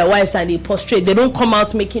vex their wives and they prostrate. They don't come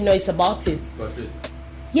out making noise about it.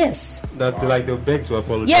 Yes. That they'll beg to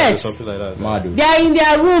apologize Yes. or something like that. Mad. They are in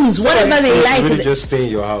their rooms, whatever they like. Really just stay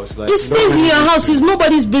in your house. Like, It stays in your house. It's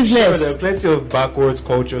nobody's Sure, there are business. plenty of backwards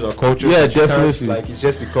cultures or cultures. Yeah, that you can't, definitely. like, it's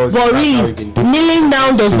just because But that's how really, we've been doing. kneeling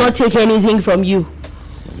down does not take anything from you.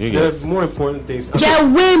 There's more important things. There are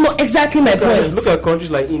way more. Exactly my point. Look at countries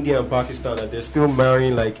like India and Pakistan, and they're still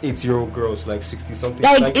marrying like 8-year-old girls, like 60-something.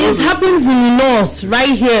 Like it happens in the north, right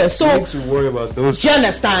here. You So need to worry about those. do you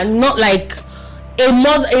understand? Not like a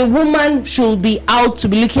woman should be out to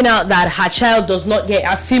be looking out that her child does not get,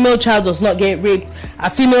 a female child does not get raped, a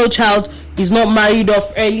female child is not married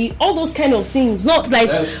off early, all those kind of things. Not like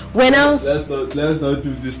when Let's not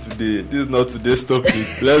do this today. This is not today's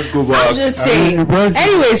topic. Let's go back. I'm just saying.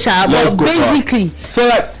 Anyway, child, Let's but go back. basically, So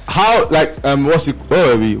like how what's it? Where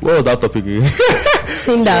were we? What was that topic again?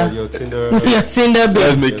 Tinder, Your Tinder. your Tinder Let's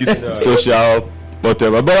bill. make Yes. it social,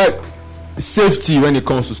 whatever. But like safety when it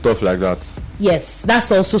comes to stuff like that. Yes,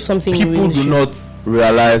 that's also something People we do should. not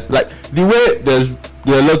realize, like the way there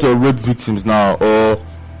are a lot of rape victims now, or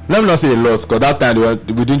let me not say a lot, because that time we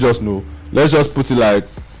didn't just know. Let's just put it like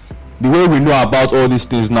the way we know about all these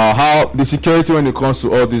things now, how the security when it comes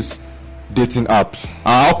to all these dating apps, and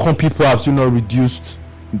how come people have still not reduced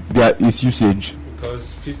its usage.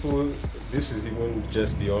 Because people, this is even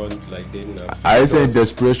just beyond like dating apps. I say Because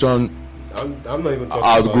desperation I'm not even talking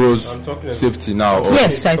outgrows about, I'm talking about safety now. I'm Or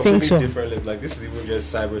Yes, I think completely so. Different level. Like this is even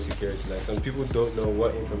just cybersecurity. Like some people don't know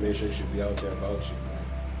what information should be out there about you.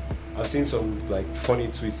 I've seen some like funny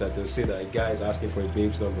tweets that they'll say that a guy is asking for a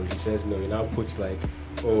babe's number. He says no. He now puts like,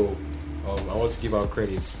 oh, I want to give out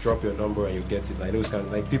credits. Drop your number and you get it. Like those kind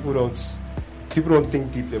of like people don't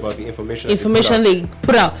think deeply about the information. They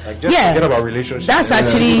put out. Like just Yeah, forget about relationships. that's Yeah.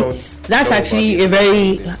 actually People don't know about a the very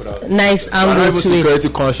information they put out. nice I'm not angle even to it. security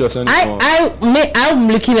conscious anymore. I'm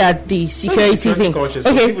looking at the security thing. Conscious,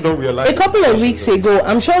 so Okay, people don't realize a couple the of weeks implications ago,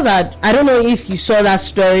 I'm sure that I don't know if you saw that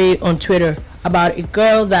story on Twitter about a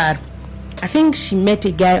girl that I think she met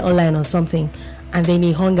a guy online or something, and then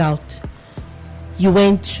he hung out. You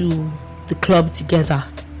went to the club together,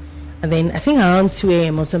 and then I think around 2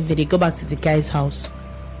 a.m. or something, they go back to the guy's house.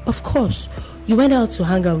 Of course, you went out to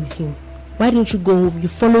hang out with him. Why didn't you go home? You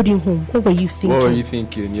followed him home. What were you thinking? What were you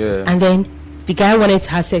thinking? Yeah. And then the guy wanted to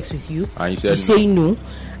have sex with you. And you You said say no,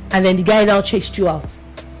 and then the guy now chased you out.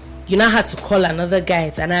 You now had to call another guy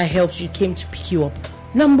that now helped you, came to pick you up.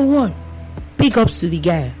 Number one, big ups to the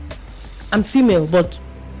guy. I'm female, but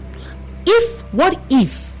what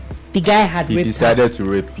if the guy had he raped decided to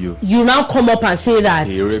rape you. her? You now come up and say that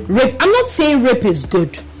He raped rape. I'm not saying rape is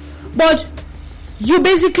good, but you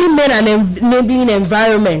basically made an enabling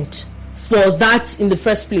environment for that in the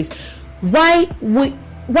first place. Why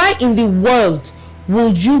in the world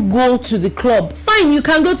would you go to the club? Fine, you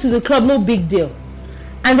can go to the club, no big deal.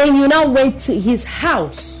 And then you now went to his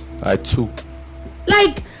house. I too.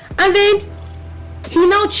 Like, and then he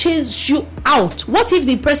now chased you out. What if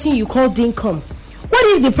the person you called didn't come?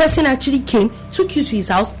 What if the person actually came, took you to his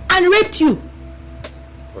house, and raped you?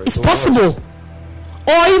 It's possible.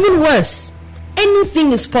 Or even worse.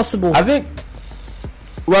 Anything is possible. I think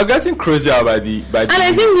we're getting crazier by the. And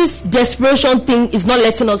I think this desperation thing is not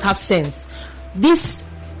letting us have sense. This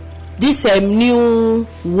new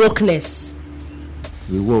wokeness.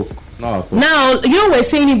 We woke. Now, you know, we're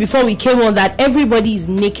saying it before we came on that everybody is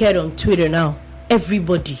naked on Twitter now.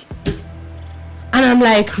 Everybody. And I'm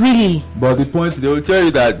like, really? But the point, they will tell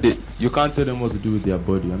you that you can't tell them what to do with their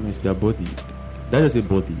body. I mean, it's their body. That is a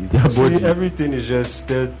body. It's their body. See, everything is just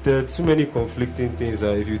there are too many conflicting things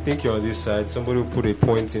that if you think you're on this side, somebody will put a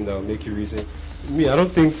point in that will make you reason. I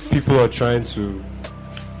don't think people with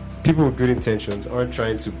good intentions aren't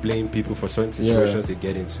trying to blame people for certain situations they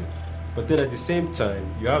get into. But then at the same time,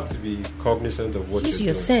 you have to be cognizant of what use you're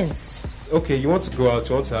your doing. sense. Okay, you want to go out,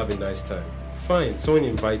 you want to have a nice time. Fine, someone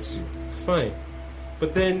invites you. Fine.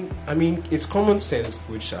 But then, I mean, it's common sense,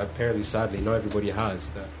 which apparently, sadly, not everybody has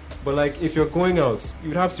that. But like, if you're going out,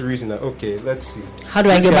 you'd have to reason that, okay, let's see. How do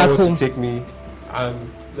I get back home? To take me,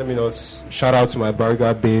 let me not shout out to my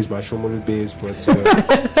Bariga babes, my Shomolu babes, but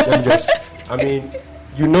let me just, I mean,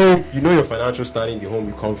 you know your financial standing, the home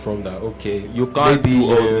you come from, that okay, You can't maybe do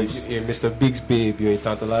all you're this. a Mr. Big's babe, you're a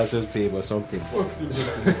Tantalizer's babe or something.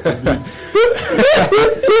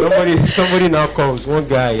 somebody now comes, one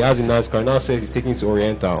guy, he has a nice car, now says he's taking to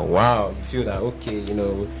Oriental. Wow, you feel that, okay,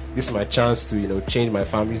 this is my chance to, change my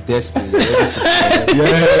family's destiny.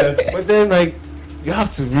 Yeah. But then, like, you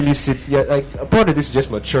have to really sit, like, a part of this is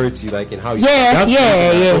just maturity, like, in how you have to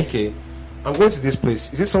reason that, okay, I'm going to this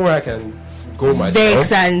place. Is this somewhere I can go myself?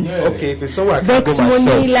 Vex and Okay, if it's somewhere I can go myself,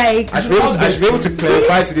 money, like, I should be able to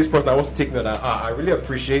clarify to this person I want to take note that I really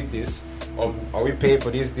appreciate this. Are we paying for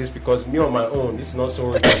this because me on my own, this is not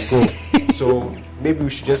somewhere I can go. So maybe we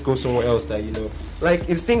should just go somewhere else that like,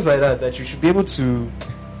 it's things like that you should be able to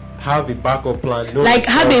have a backup plan. Like,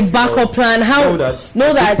 have a backup plan. How know this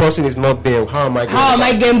that person is not there. How am I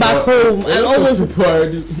getting back home? And all those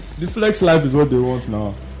the flex life is what they want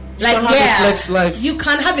now. like, have a flex life. you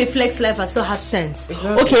can have a flex life and still have sense.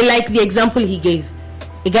 Exactly. Okay, like the example he gave,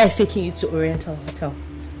 a guy is taking you to Oriental Hotel.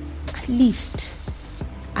 At least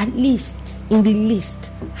in the list,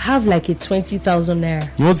 have like a 20,000 naira.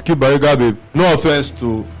 You want to keep Bariga babe? No offense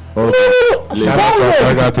to. No, Shout out to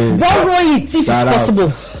Bariga babe. borrow it if it's Shout out.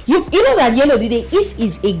 possible. You know that at the end of the day, if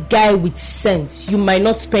it's a guy with sense, you might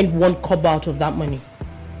not spend one kobo out of that money.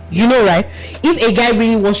 You know, right? If a guy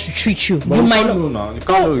really wants to treat you, But you you might can't not. know now. You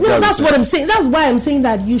can't know the guy No, with that's what I'm sense. saying. That's why I'm saying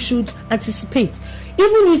that you should anticipate,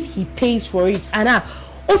 even if he pays for it. And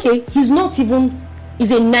okay, he's a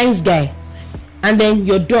nice guy, and then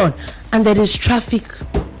you're done, and there is traffic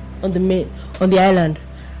on the island,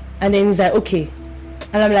 and then he's like, okay,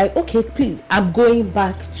 and I'm like, okay, please, I'm going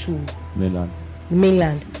back to Mainland. the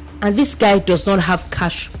mainland, and this guy does not have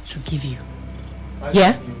cash to give you.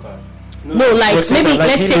 Yeah. No, like, You're saying maybe that,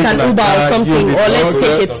 like, let's he take lives an like Uber or that, something, you or live let's like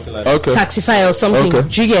take that, it something like that. Okay. Taxify or something. Okay.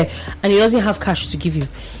 Do you get? And he doesn't have cash to give you.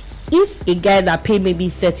 If a guy that paid maybe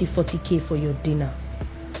 30-40K for your dinner,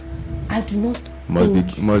 I do not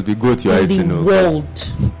think Must be good you are in eating. the oh. world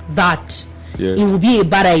that Yeah. it would be a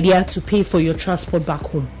bad idea to pay for your transport back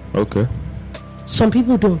home. Okay. Some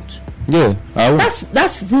people don't. Yeah. I will. That's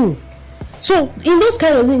the thing. So in those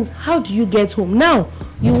kind of things, how do you get home? Now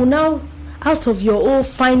you will now, out of your own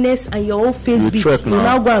fineness and your own face You beats, trek you now.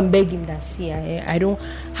 now go and beg him that, see, I don't.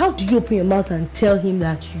 How do you open your mouth and tell him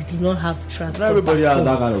that you do not have transport? Not everybody back has home?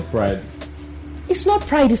 that kind of pride. It's not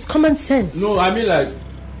pride, it's common sense. No, I mean like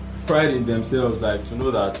pride in themselves, like to know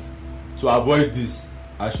that to avoid this,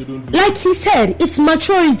 I shouldn't do. Like he said, it's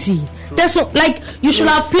maturity. That's what, like, you should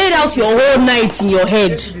have played out your whole night in your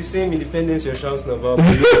head. This is the same independence you're shouting about.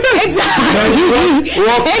 Exactly.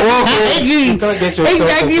 You can't get yourself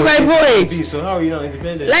Exactly from my point A to B, point. So how are you not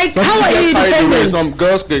independent? Like, Some how people are you get carried away. independent? Some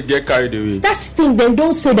girls can get carried away. That's the thing. Then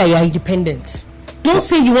don't say that you are independent. Don't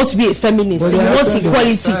say you want to be a feminist. But You you have want to equality.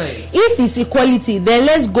 decide. If it's equality, then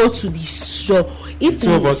let's go to the store. If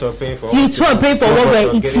Two of us are paying for. You two are paying for Two of what us we're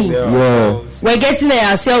are getting eating. there Yeah. ourselves. we're getting it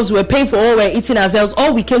ourselves, we're paying for all we're eating ourselves.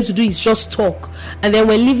 All we came to do is just talk, and then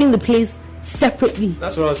we're leaving the place separately.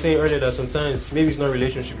 That's what I was saying earlier. That sometimes maybe it's not a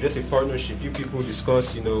relationship, just a partnership. You people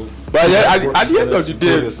discuss, But yeah, at work the end together of the to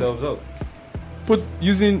build day, yourselves up. put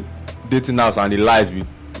using dating apps and the lies we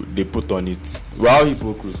they put on it. We're all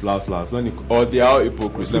hypocrites, last. When or they are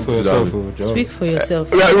hypocrites. Speak Let me for put it that yourself, way. Joe. Speak for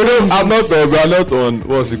yourself. We are not on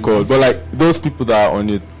what's it called, but like those people that are on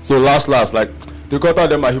it. So last, like the quarter of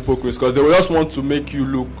them are hypocrites because they just want to make you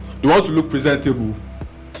look. They want to look presentable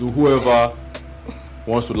to whoever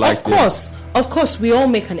wants to like them. Of course, we all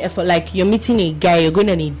make an effort. Like you're meeting a guy, you're going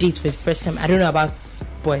on a date for the first time. I don't know about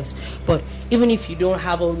boys, but even if you don't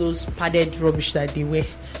have all those padded rubbish that they wear,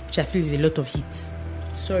 which I feel is a lot of heat.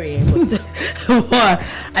 Sorry, but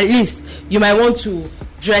at least you might want to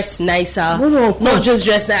dress nicer. No, not just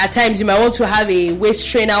dress nicer. At times you might want to have a waist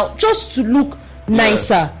train out just to look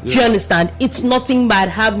nicer. Do you understand? It's nothing bad.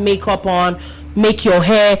 Have makeup on, make your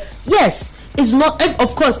hair. Yes, it's not.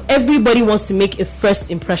 Of course, everybody wants to make a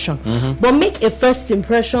first impression, but make a first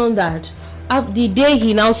impression that after the day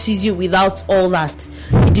he now sees you without all that,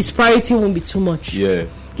 the disparity won't be too much. Yeah.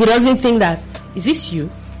 He doesn't think that, is this you?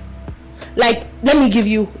 Like, let me give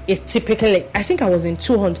you a typical, like, I think I was in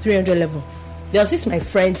 200, 300 level. There was this my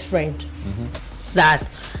friend's friend that,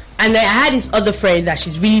 and then I had this other friend that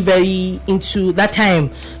she's really very into, that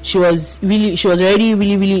time she was already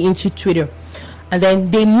really into Twitter. And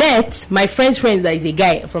then they met, my friend's friends that is a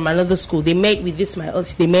guy from another school, they met with this,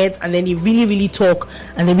 they met, and then they really talk,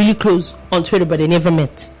 and they really close on Twitter, but they never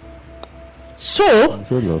met. So,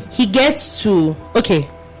 he gets to, okay,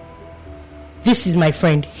 this is my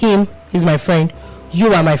friend, him is my friend,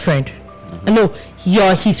 you are my friend. No,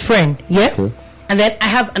 you're his friend, yeah? Okay. And then I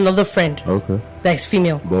have another friend that is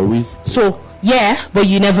female. But we So, yeah, but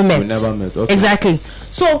you never met. We never met. Okay. Exactly.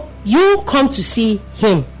 So, you come to see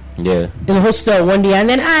him Yeah. in the hostel one day, and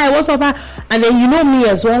then, what's up? And then you know me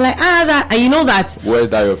as well, like, that, and you know that. Where's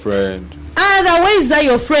that your friend? That where is that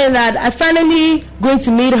your friend that I finally going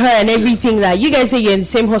to meet her and everything, that you guys say you're in the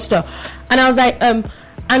same hostel. And I was like, and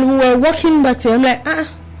we were walking back to him, like,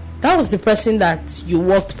 that was the person that you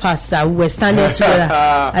walked past that we were standing together.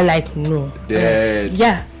 I'm like, no. Dead.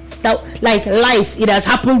 Yeah. That, like, life, it has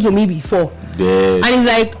happened to me before. Dead. And he's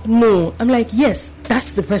like, no. I'm like, yes,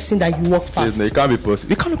 that's the person that you walked past. It can't be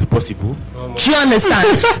possible. It cannot be possible. Do you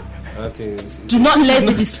understand? Do not let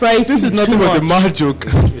the disparity This is be nothing too but a much. mad joke.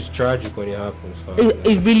 It's tragic when it happens. fam.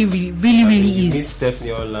 It really You meet is.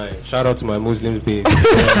 Stephanie online. Shout out to my Muslim babe.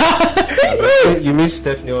 You meet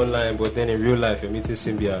Stephanie online, but then in real life you're meeting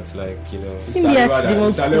symbiotes. Like, you know, Symbiote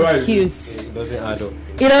is even cute. it doesn't add up.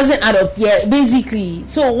 It doesn't add up. Yeah, basically.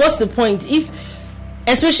 So what's the point?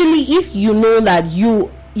 Especially if you know that you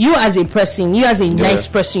as a person, you as a nice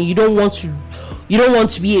person, you don't want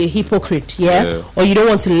to be a hypocrite, or you don't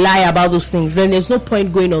want to lie about those things, then there's no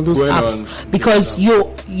point going on those apps because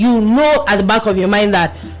you know at the back of your mind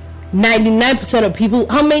that 99% of people,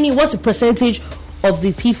 what's the percentage of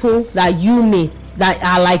the people that you meet that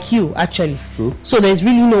are like you actually? True. So there's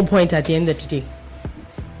really no point at the end of the day.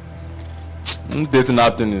 Dating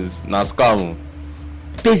that thing is scam.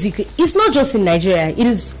 Basically, it's not just in Nigeria, it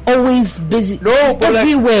is always busy. No, but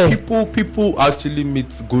everywhere. Like, people actually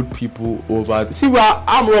meet good people over. See, we are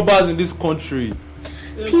armed robbers in this country.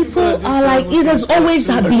 People are like, it has always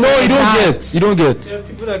been. No, you don't get. There are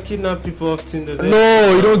people that kidnap people off Tinder.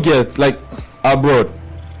 No, you don't get. Like abroad.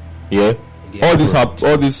 Yeah. All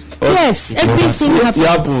this Yes, everything it happens.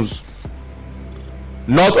 happens.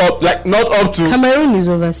 Not up to. Cameroon is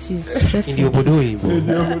overseas. In the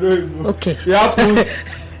Obodo. Okay. It happens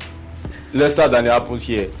lesser than it happens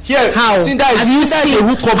here. Here, How? Tinder Have you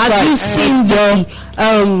seen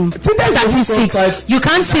the statistics? site. You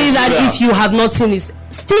can't say that if you have not seen this.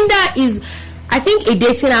 Tinder is, I think, a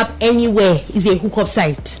dating app anywhere is a hookup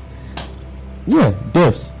site. Yeah,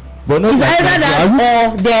 does. But not It's like either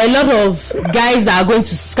that or there are a lot of guys that are going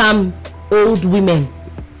to scam old women.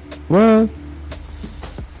 Well,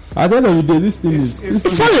 at the end of the day, this thing is.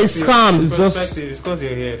 It's all a scam. It's just. It's because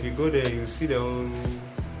you're here. If you go there, you see their own.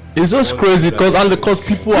 It's just crazy because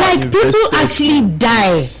people are Like people invested. actually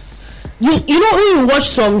die. You know when you watch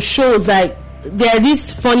some shows, like there are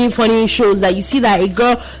these funny shows that you see that a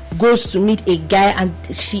girl goes to meet a guy and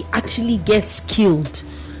she actually gets killed,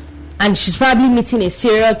 and she's probably meeting a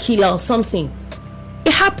serial killer or something.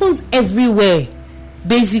 It happens everywhere,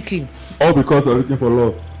 basically. All because we're looking for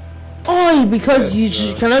love. All because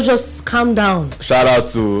you cannot just calm down. Shout out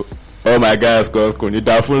to all my guys, cause you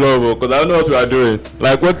die full love, cause I don't know what we are doing.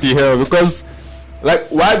 Like what the hell? Because like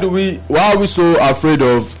why are we so afraid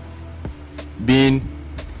of being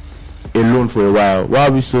alone for a while? Why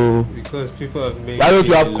are we so? Because people have made. Why don't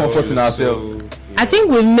we have being comfort alone in ourselves? so, I think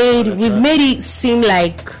we've made it seem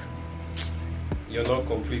like you're not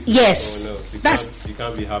complete. Yes, With someone that's- else. You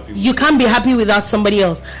can't be happy. you can't be happy without somebody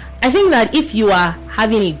else. I think that if you are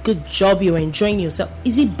having a good job, you're enjoying yourself,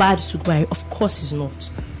 is it bad to go marry? Of course it's not.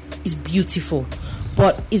 is beautiful,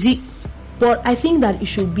 but I think that it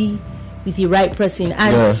should be with the right person,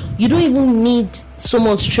 and you don't even need so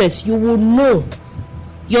much stress. You will know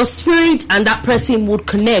your spirit and that person would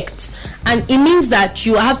connect, and it means that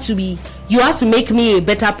you have to make me a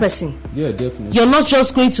better person. Yeah, definitely. You're not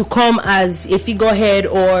just going to come as a figurehead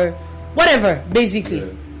or whatever,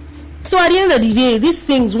 basically. So at the end of the day, these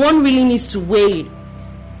things, one really needs to weigh it.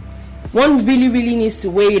 One really needs to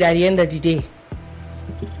weigh it at the end of the day.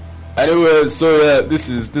 Anyway, so this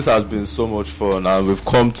has been so much fun, and we've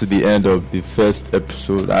come to the end of the first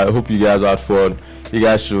episode. I hope you guys had fun. You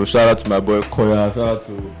guys should shout out to my boy Koya. Shout out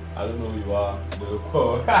to, I don't know who you are,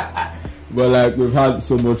 but like, we've had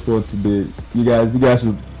so much fun today. You guys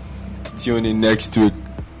should tune in next week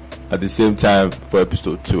at the same time for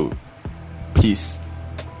episode 2. Peace.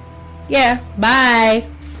 Yeah, bye.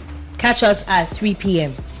 Catch us at 3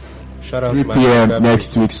 p.m. Shout out 3 to my p.m. family.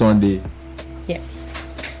 next week Sunday.